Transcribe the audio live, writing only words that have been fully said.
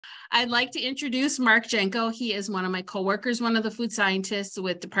I'd like to introduce Mark Janko. He is one of my coworkers, one of the food scientists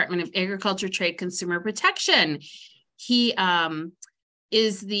with Department of Agriculture, Trade, Consumer Protection. He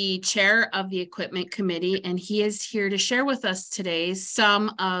is the chair of the equipment committee, and he is here to share with us today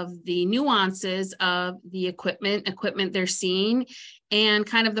some of the nuances of the equipment they're seeing, and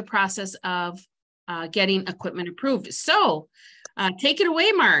kind of the process of getting equipment approved. So take it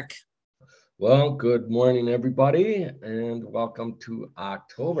away, Mark. Well, good morning, everybody, and welcome to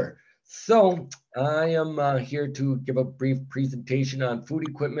October. So I am here to give a brief presentation on food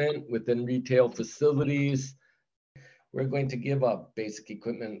equipment within retail facilities. We're going to give a basic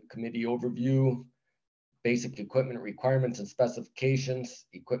equipment committee overview, basic equipment requirements and specifications,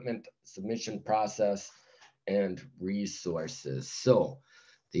 equipment submission process, and resources. So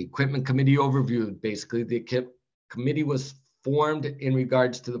the equipment committee overview, basically the committee was formed in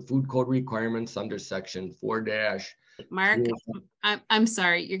regards to the food code requirements under section 4- Mark, I'm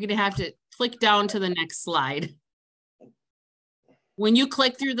sorry, you're going to have to click down to the next slide. When you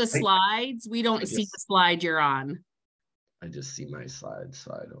click through the slides, we don't see the slide you're on. I just see my slides,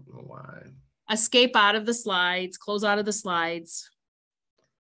 so I don't know why. Escape out of the slides, close out of the slides.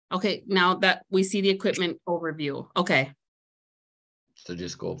 Okay, now that we see the equipment overview. Okay. So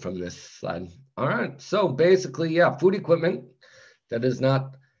just go from this slide. All right, so basically, yeah, food equipment that is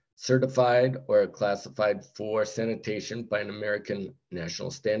not certified or classified for sanitation by an American National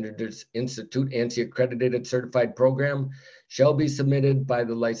Standards Institute ANSI-accredited certified program shall be submitted by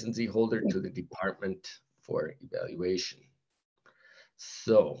the licensee holder to the department for evaluation.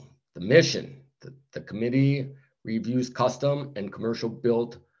 So the mission, the committee reviews custom and commercial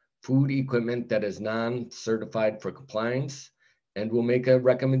built food equipment that is non-certified for compliance and will make a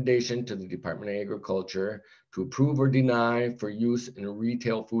recommendation to the Department of Agriculture to approve or deny for use in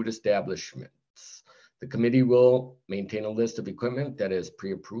retail food establishments. The committee will maintain a list of equipment that is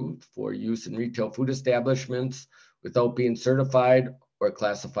pre-approved for use in retail food establishments without being certified or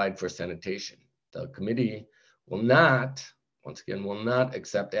classified for sanitation. The committee will not, once again, will not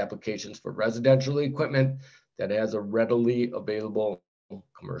accept applications for residential equipment that has a readily available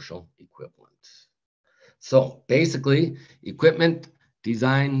commercial equivalent. So basically, equipment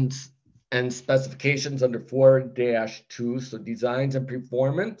designs and specifications under 4-2, so designs and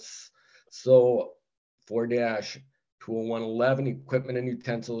performance. So 4-20111, equipment and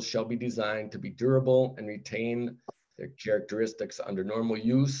utensils shall be designed to be durable and retain their characteristics under normal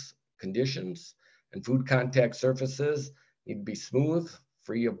use conditions, and food contact surfaces need to be smooth,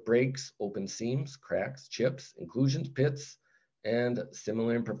 free of breaks, open seams, cracks, chips, inclusions, pits, and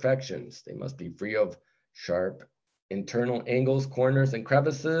similar imperfections. They must be free of sharp internal angles, corners, and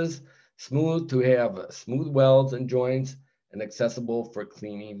crevices, smooth to have smooth welds and joints, and accessible for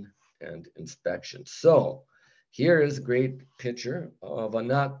cleaning and inspection. So here is a great picture of a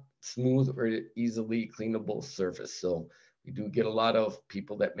not smooth or easily cleanable surface. So we do get a lot of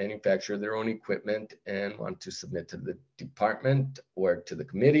people that manufacture their own equipment and want to submit to the department or to the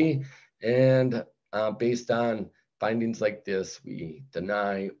committee. And based on findings like this, we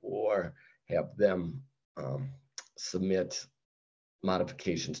deny or have them submit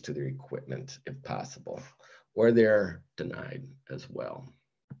modifications to their equipment if possible, or they're denied as well.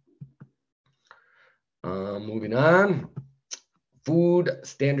 Moving on, food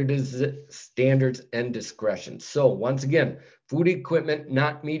standards and discretion. So once again, food equipment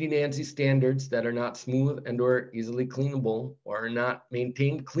not meeting ANSI standards that are not smooth and or easily cleanable or are not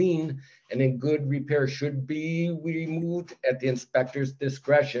maintained clean and in good repair should be removed at the inspector's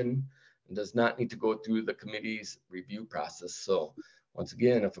discretion and does not need to go through the committee's review process. So once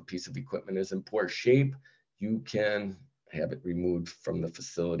again, if a piece of equipment is in poor shape, you can have it removed from the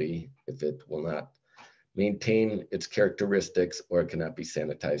facility if it will not maintain its characteristics or it cannot be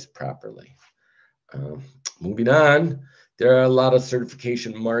sanitized properly. Moving on, there are a lot of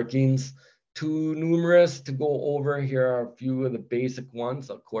certification markings, too numerous to go over. Here are a few of the basic ones,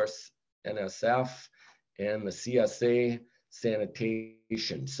 of course, NSF and the CSA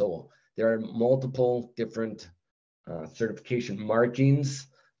sanitation. So there are multiple different certification markings.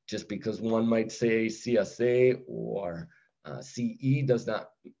 Just because one might say CSA or CE does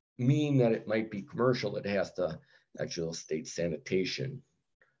not mean that it might be commercial. It has to actually state sanitation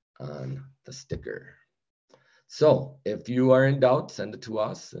on the sticker. So if you are in doubt, send it to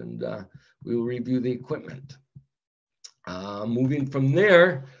us and we will review the equipment. Moving from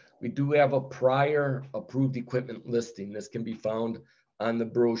there, we do have a prior approved equipment listing. This can be found on the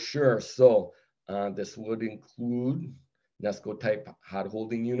brochure. So this would include Nesco type hot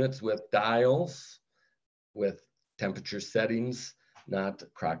holding units with dials, with temperature settings, not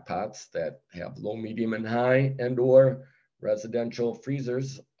crock pots that have low, medium, and high, and or Residential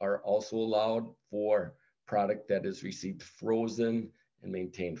freezers are also allowed for product that is received frozen and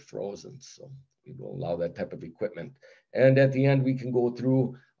maintained frozen. So we will allow that type of equipment. And at the end, we can go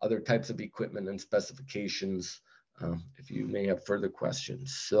through other types of equipment and specifications if you may have further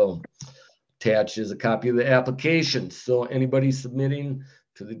questions. So attached is a copy of the application. So anybody submitting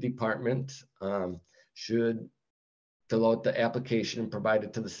to the department should fill out the application and provide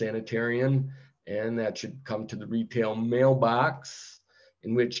it to the sanitarian, and that should come to the retail mailbox,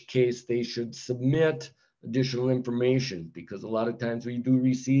 in which case they should submit additional information, because a lot of times we do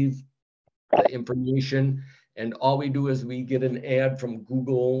receive the information and all we do is we get an ad from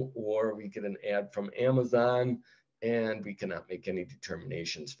Google or we get an ad from Amazon, and we cannot make any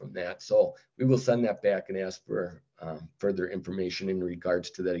determinations from that. So we will send that back and ask for further information in regards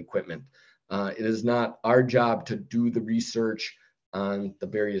to that equipment. It is not our job to do the research on the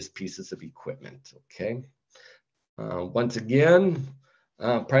various pieces of equipment, okay? Once again,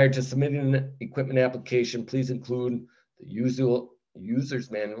 prior to submitting an equipment application, please include the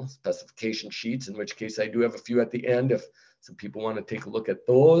user's manual specification sheets, in which case I do have a few at the end if some people want to take a look at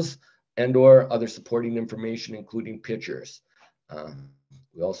those, and or other supporting information, including pictures.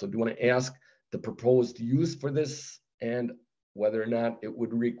 We also do want to ask the proposed use for this and whether or not it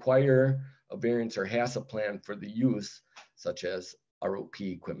would require a variance or HACCP plan for the use, such as ROP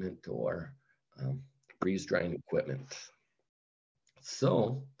equipment or freeze drying equipment.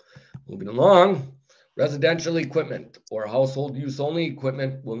 So moving along, residential equipment or household use only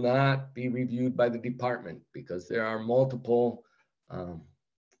equipment will not be reviewed by the department because there are multiple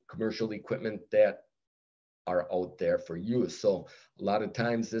commercial equipment that are out there for use. So a lot of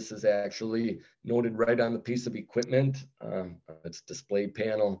times this is actually noted right on the piece of equipment. It's display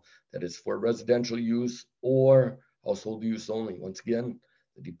panel that is for residential use or household use only. Once again,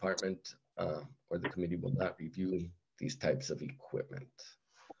 the department or the committee will not review these types of equipment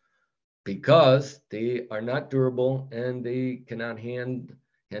because they are not durable and they cannot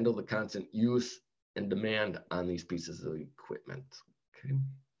handle the constant use and demand on these pieces of equipment. Okay.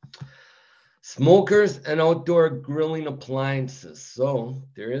 Smokers and outdoor grilling appliances. So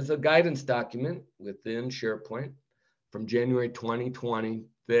there is a guidance document within SharePoint from January 2020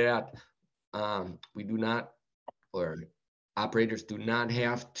 that we do not, or operators do not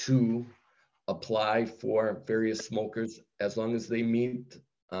have to apply for various smokers as long as they meet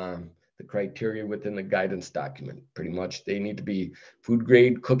the criteria within the guidance document. Pretty much they need to be food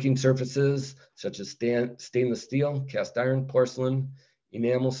grade cooking surfaces such as stainless steel, cast iron, porcelain,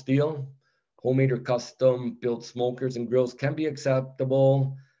 enamel steel. Homemade or custom built smokers and grills can be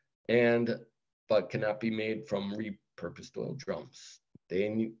acceptable but cannot be made from repurposed oil drums. They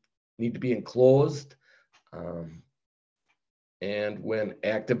need to be enclosed and when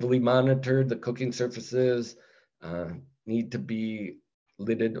actively monitored, the cooking surfaces need to be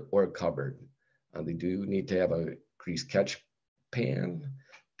lidded or covered. They do need to have a grease catch pan.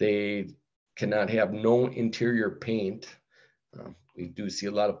 They cannot have no interior paint. We do see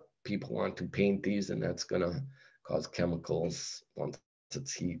a lot of people want to paint these, and that's going to cause chemicals once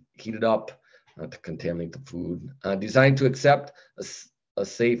it's heated up to contaminate the food. Designed to accept a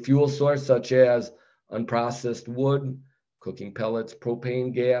safe fuel source such as unprocessed wood, cooking pellets,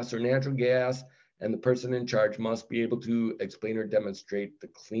 propane gas, or natural gas, and the person in charge must be able to explain or demonstrate the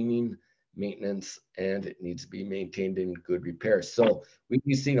cleaning, maintenance, and it needs to be maintained in good repair. So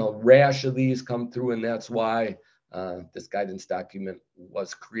we've seen a rash of these come through, and that's why this guidance document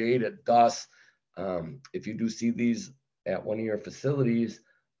was created. Thus, if you do see these at one of your facilities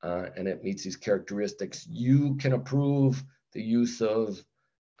and it meets these characteristics, you can approve the use of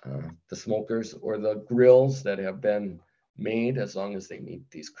the smokers or the grills that have been made as long as they meet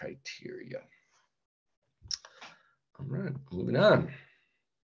these criteria. All right, moving on.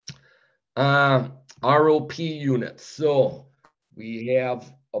 ROP units. So we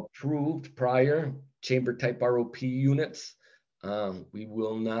have approved prior chamber type ROP units. We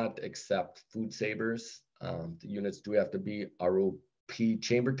will not accept food savers. The units do have to be ROP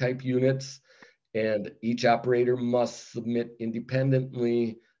chamber type units, and each operator must submit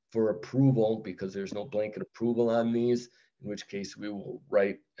independently for approval because there's no blanket approval on these, in which case we will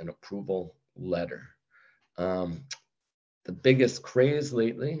write an approval letter. The biggest craze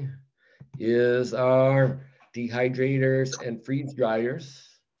lately is our dehydrators and freeze dryers,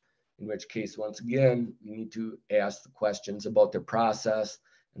 in which case, once again, we need to ask the questions about their process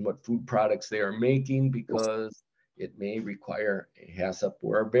and what food products they are making, because it may require a HACCP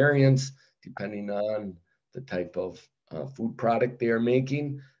or a variance depending on the type of food product they are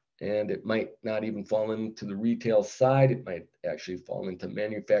making. And it might not even fall into the retail side. It might actually fall into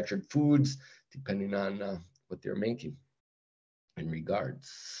manufactured foods, depending on what they're making. in regards.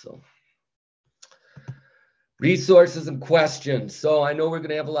 So resources and questions. So I know we're going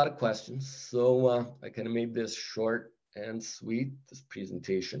to have a lot of questions. So I kind of made this short and sweet, this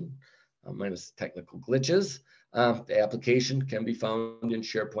presentation, minus technical glitches. The application can be found in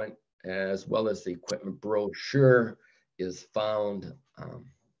SharePoint, as well as the equipment brochure is found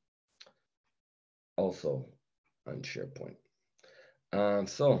also on SharePoint.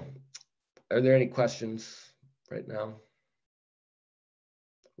 So are there any questions right now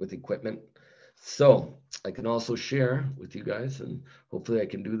with equipment? So I can also share with you guys, and hopefully I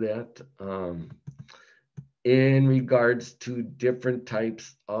can do that, in regards to different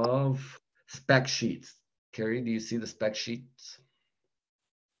types of spec sheets. Carrie, do you see the spec sheets?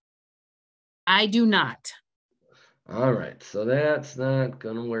 I do not. All right, so that's not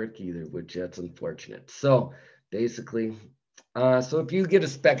gonna work either, which that's unfortunate. So basically, so if you get a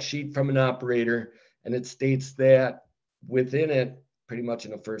spec sheet from an operator and it states that within it, pretty much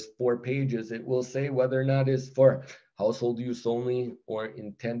in the first 4 pages, it will say whether or not it's for household use only or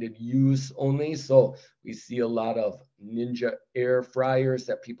intended use only. So we see a lot of Ninja air fryers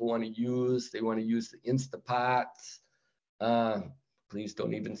that people want to use. They want to use the Instapots. Please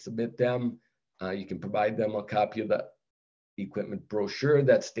don't even submit them. You can provide them a copy of the equipment brochure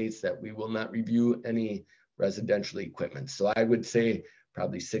that states that we will not review any residential equipment. So I would say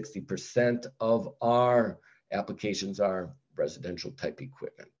probably 60% of our applications are residential type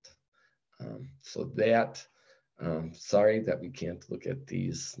equipment. So that, sorry that we can't look at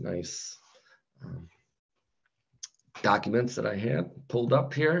these nice documents that I had pulled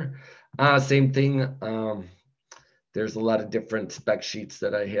up here. Same thing. There's a lot of different spec sheets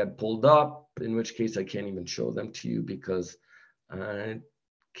that I had pulled up, in which case I can't even show them to you because I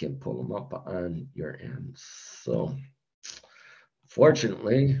can't pull them up on your end. So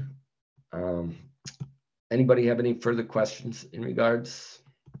fortunately, anybody have any further questions in regards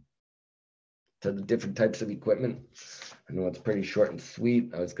to the different types of equipment? I know it's pretty short and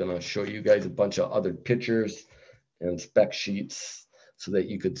sweet. I was going to show you guys a bunch of other pictures and spec sheets so that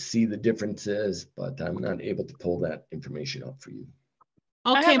you could see the differences, but I'm not able to pull that information up for you.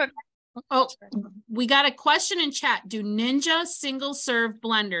 Okay. We got a question in chat. Do Ninja single serve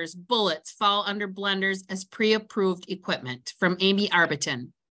blenders, bullets, fall under blenders as pre-approved equipment? From Amy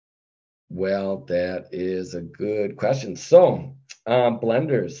Arbiton. Well, that is a good question. So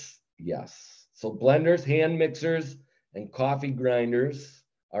blenders, yes. So blenders, hand mixers, and coffee grinders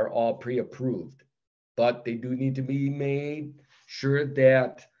are all pre-approved, but they do need to be made sure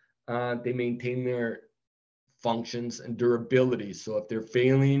that they maintain their functions and durability. So if they're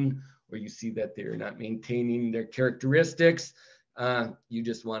failing or you see that they're not maintaining their characteristics, you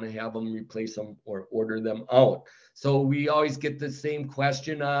just want to have them replace them or order them out. So we always get the same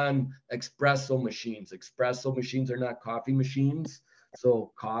question on espresso machines. Espresso machines are not coffee machines.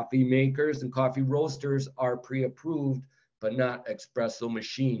 So coffee makers and coffee roasters are pre-approved, but not espresso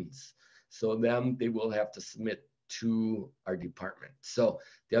machines. So they will have to submit to our department. So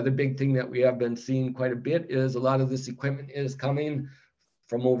the other big thing that we have been seeing quite a bit is a lot of this equipment is coming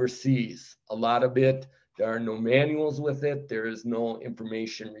from overseas. A lot of it, there are no manuals with it. There is no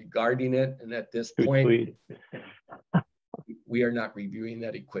information regarding it. And at this point, we are not reviewing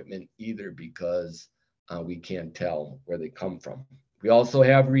that equipment either because we can't tell where they come from. We also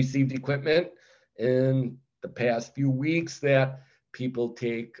have received equipment in the past few weeks that people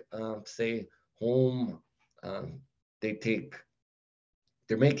take, say, home.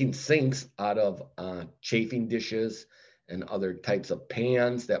 They're making sinks out of chafing dishes and other types of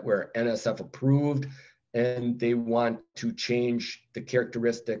pans that were NSF approved, and they want to change the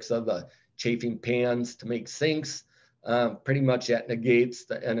characteristics of the chafing pans to make sinks. Pretty much that negates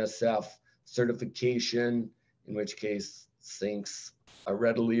the NSF certification, in which case sinks are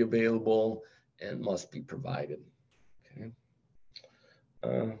readily available and must be provided. Okay.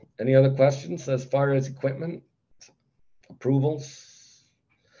 Any other questions as far as equipment approvals?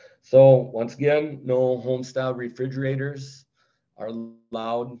 So once again, no home style refrigerators are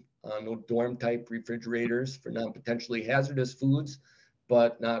allowed, no dorm type refrigerators for non-potentially hazardous foods,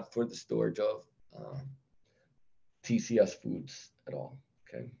 but not for the storage of TCS foods at all.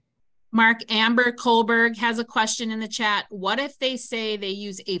 Okay. Mark Amber Kohlberg has a question in the chat. What if they say they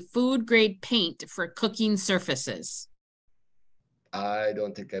use a food grade paint for cooking surfaces? I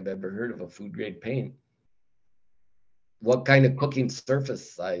don't think I've ever heard of a food grade paint. What kind of cooking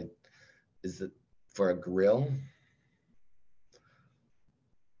surface is it for a grill?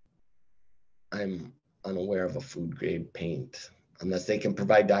 I'm unaware of a food grade paint unless they can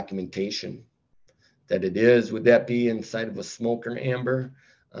provide documentation that it is. Would that be inside of a smoker, Amber?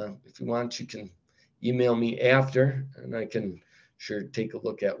 If you want, you can email me after and I can sure take a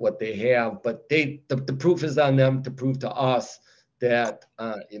look at what they have, but the proof is on them to prove to us that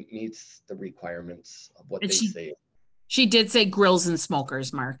it meets the requirements of what And they say. she did say grills and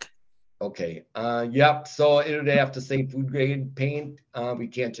smokers, Mark. Okay. Yep. So it would have to say food grade paint. We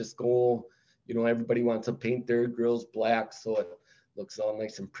can't just go, everybody wants to paint their grills black so it looks all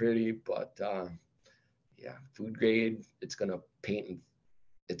nice and pretty, but yeah, food grade, it's going to paint and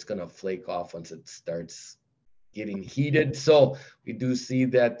it's going to flake off once it starts getting heated. So we do see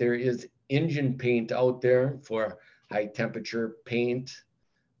that there is engine paint out there for high temperature paint.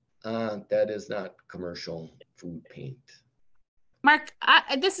 That is not commercial food paint. Mark,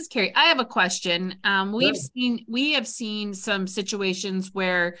 this is Carrie. I have a question. We have seen some situations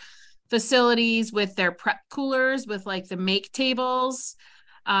where facilities with their prep coolers, with like the make tables,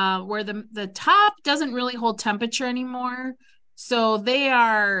 where the top doesn't really hold temperature anymore. So they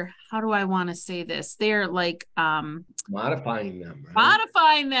are, how do I want to say this? They're like modifying them, right?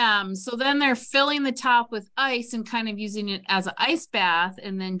 Modifying them. So then they're filling the top with ice and kind of using it as an ice bath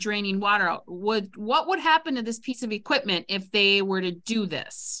and then draining water out. What would happen to this piece of equipment if they were to do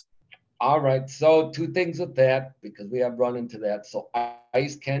this? All right. So two things with that, because we have run into that. So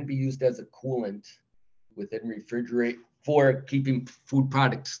ice can be used as a coolant within refrigerate for keeping food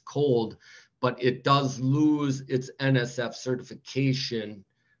products cold, but it does lose its NSF certification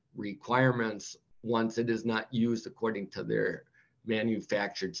requirements once it is not used according to their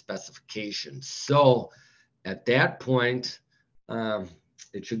manufactured specifications. So at that point,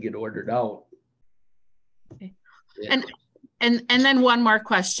 it should get ordered out. Okay. And then one more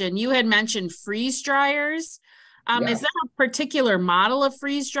question. You had mentioned freeze dryers. Is that a particular model of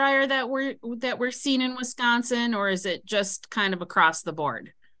freeze dryer that we're seeing in Wisconsin, or is it just kind of across the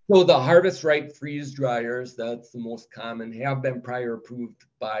board? So the Harvest Right freeze dryers, that's the most common, have been prior approved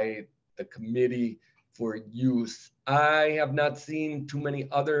by the committee for use. I have not seen too many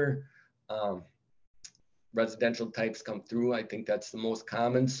other residential types come through. I think that's the most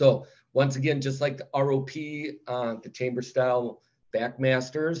common. So once again, just like the ROP, the chamber style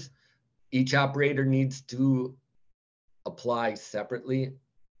backmasters, each operator needs to apply separately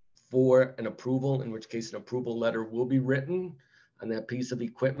for an approval, in which case an approval letter will be written on that piece of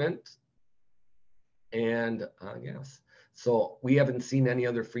equipment. And yes, so we haven't seen any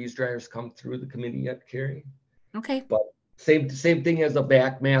other freeze dryers come through the committee yet, Carrie. Okay. But same thing as a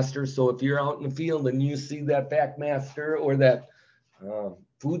backmaster. So if you're out in the field and you see that backmaster or that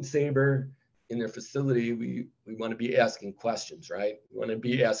food saver in their facility, we want to be asking questions, right? We want to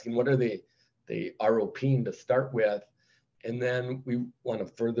be asking, what are they ROPing to start with? And then we want to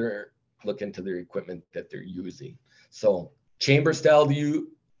further look into their equipment that they're using. So chamber style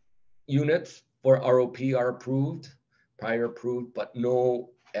units for ROP are approved, prior approved, but no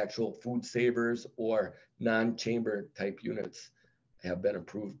actual food savers or non-chamber type units have been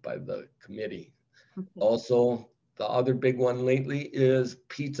approved by the committee. Okay. Also, the other big one lately is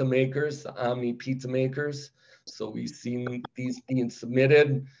pizza makers, the Omni pizza makers. So we've seen these being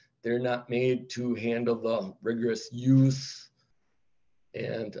submitted. They're not made to handle the rigorous use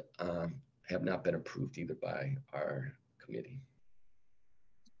and have not been approved either by our committee.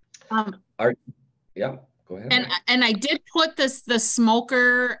 Yeah, go ahead. And I did put the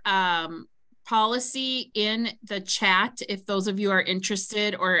smoker policy in the chat if those of you are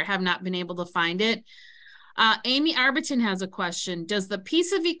interested or have not been able to find it. Amy Arbiton has a question. Does the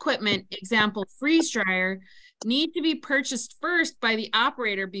piece of equipment, example freeze dryer, need to be purchased first by the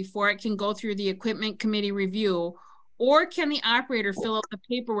operator before it can go through the equipment committee review? Or can the operator fill out the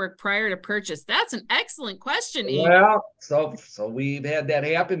paperwork prior to purchase? That's an excellent question, Amy. Well, so we've had that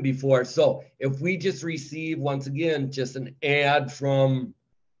happen before. So if we just receive, once again, just an ad from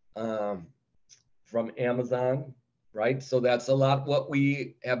Amazon, right? So that's a lot what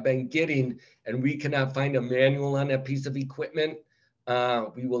we have been getting, and we cannot find a manual on that piece of equipment.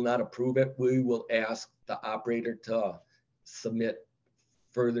 We will not approve it. We will ask the operator to submit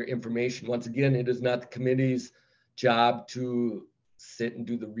further information. Once again, it is not the committee's job to sit and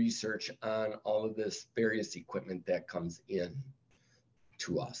do the research on all of this various equipment that comes in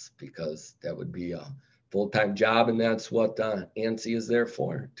to us, because that would be a full-time job, and that's what ANSI is there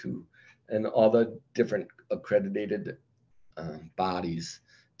for, too, and all the different accredited bodies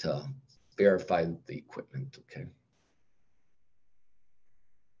to verify the equipment. Okay.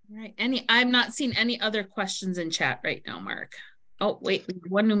 All right. I'm not seeing any other questions in chat right now, Mark. Oh, wait,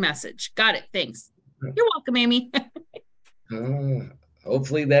 one new message. Got it. Thanks. You're welcome, Amy.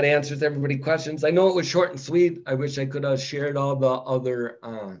 Hopefully that answers everybody's questions. I know it was short and sweet. I wish I could have shared all the other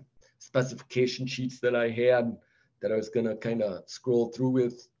specification sheets that I had that I was going to kind of scroll through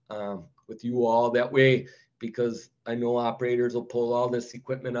with you all. That way because I know operators will pull all this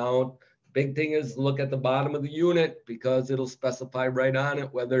equipment out. Big thing is look at the bottom of the unit, because it'll specify right on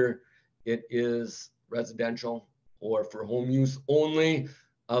it whether it is residential or for home use only.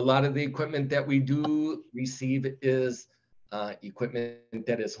 A lot of the equipment that we do receive is equipment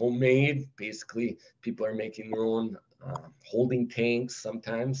that is homemade. Basically, people are making their own holding tanks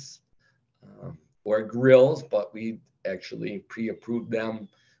sometimes, or grills, but we actually pre-approve them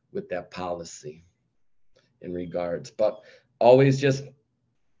with that policy in regards. But always just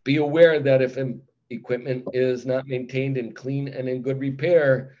be aware that if equipment is not maintained and clean and in good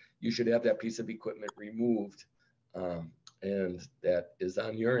repair, you should have that piece of equipment removed. And that is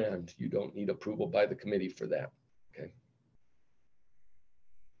on your end. You don't need approval by the committee for that. Okay.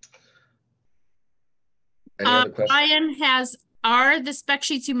 Any other questions? Brian are the spec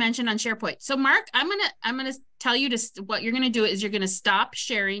sheets you mentioned on SharePoint. So Mark, I'm gonna tell you what you're gonna do is you're gonna stop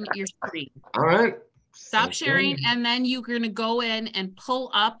sharing your screen. All right. Stop sharing, and then you're gonna go in and pull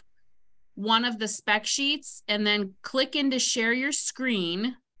up one of the spec sheets and then click into share your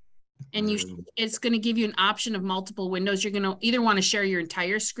screen. And it's going to give you an option of multiple windows. You're going to either want to share your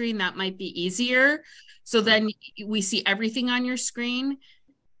entire screen. That might be easier. So then we see everything on your screen.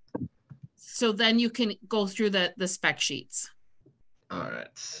 So then you can go through the spec sheets. All right.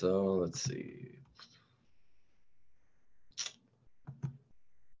 So let's see.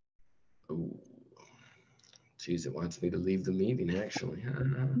 Oh, geez, it wants me to leave the meeting, actually.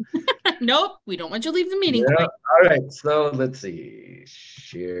 Nope, we don't want you to leave the meeting. Yeah. All right. So let's see.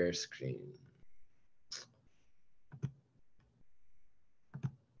 Share screen.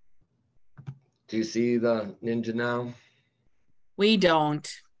 Do you see the ninja now? We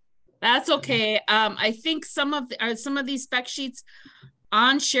don't. That's okay. I think some of these spec sheets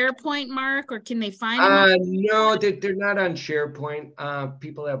on SharePoint, Mark, or can they find them? No, they're not on SharePoint.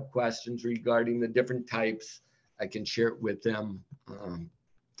 People have questions regarding the different types. I can share it with them.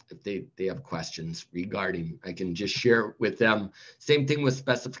 If they have questions regarding, I can just share it with them. Same thing with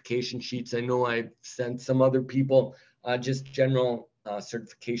specification sheets. I know I've sent some other people just general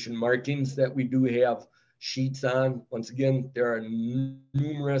certification markings that we do have sheets on. Once again, there are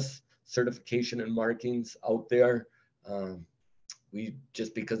numerous certification and markings out there. We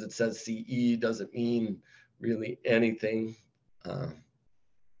just because it says CE doesn't mean really anything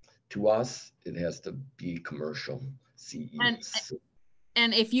to us. It has to be commercial CE.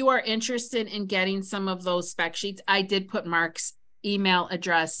 And if you are interested in getting some of those spec sheets, I did put Mark's email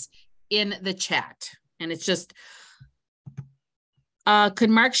address in the chat. And it's just, could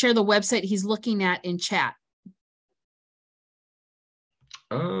Mark share the website he's looking at in chat?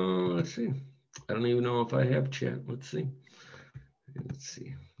 Let's see. I don't even know if I have chat. Let's see.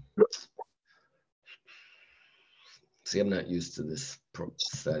 See, I'm not used to this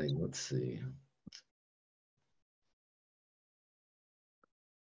setting. Let's see.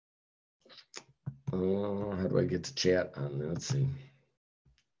 How do I get to chat on there? Let's see.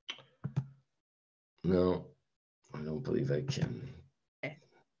 No, I don't believe I can. Okay.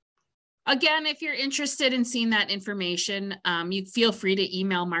 Again, if you're interested in seeing that information, you feel free to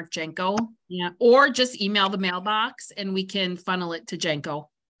email Mark Janko, or just email the mailbox and we can funnel it to Janko,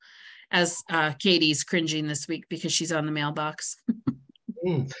 as Katie's cringing this week because she's on the mailbox.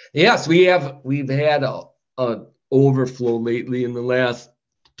 Yes, we've had a overflow lately in the last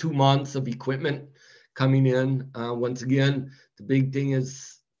 2 months of equipment coming in. Once again, the big thing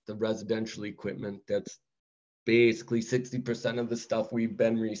is the residential equipment. That's basically 60% of the stuff we've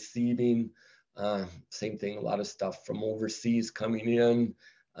been receiving. Same thing, a lot of stuff from overseas coming in.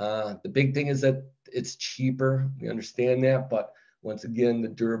 The big thing is that it's cheaper. We understand that, but once again, the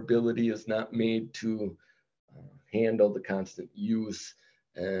durability is not made to handle the constant use,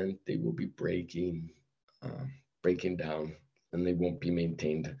 and they will be breaking down, and they won't be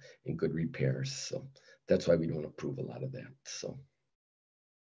maintained in good repairs. So that's why we don't approve a lot of that. So.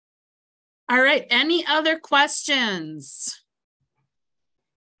 All right. Any other questions?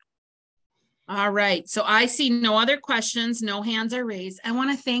 All right. So I see no other questions. No hands are raised. I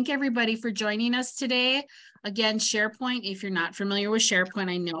want to thank everybody for joining us today. Again, SharePoint, if you're not familiar with SharePoint,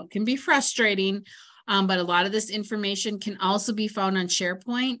 I know it can be frustrating, but a lot of this information can also be found on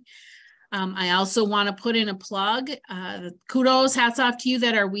SharePoint. I also want to put in a plug. Kudos, hats off to you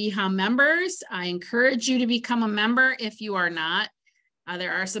that are WEHA members. I encourage you to become a member if you are not.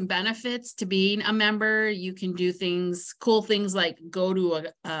 There are some benefits to being a member. You can do cool things like go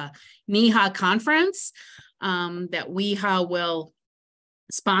to a WEHA conference that WEHA will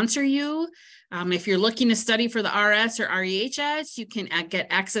sponsor you. If you're looking to study for the RS or REHS, you can get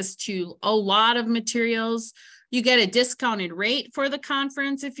access to a lot of materials You get a discounted rate for the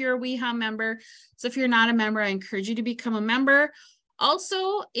conference if you're a WEHA member. So if you're not a member, I encourage you to become a member.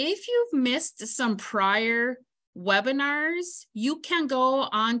 Also, if you've missed some prior webinars, you can go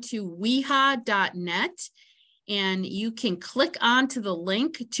on to weha.net and you can click onto the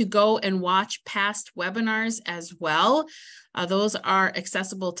link to go and watch past webinars as well. Those are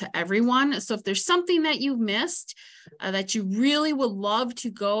accessible to everyone. So if there's something that you've missed that you really would love to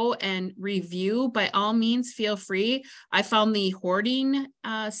go and review, by all means, feel free. I found the hoarding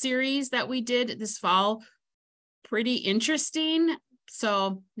series that we did this fall pretty interesting.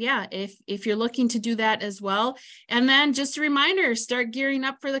 So yeah, if you're looking to do that as well. And then just a reminder, start gearing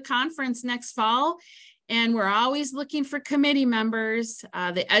up for the conference next fall. And we're always looking for committee members.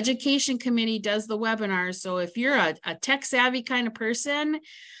 The education committee does the webinars. So if you're a tech savvy kind of person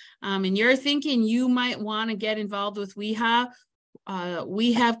and you're thinking you might want to get involved with WEHA,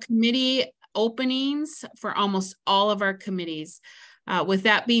 we have committee openings for almost all of our committees. With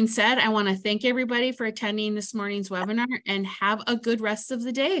that being said, I want to thank everybody for attending this morning's webinar and have a good rest of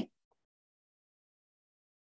the day.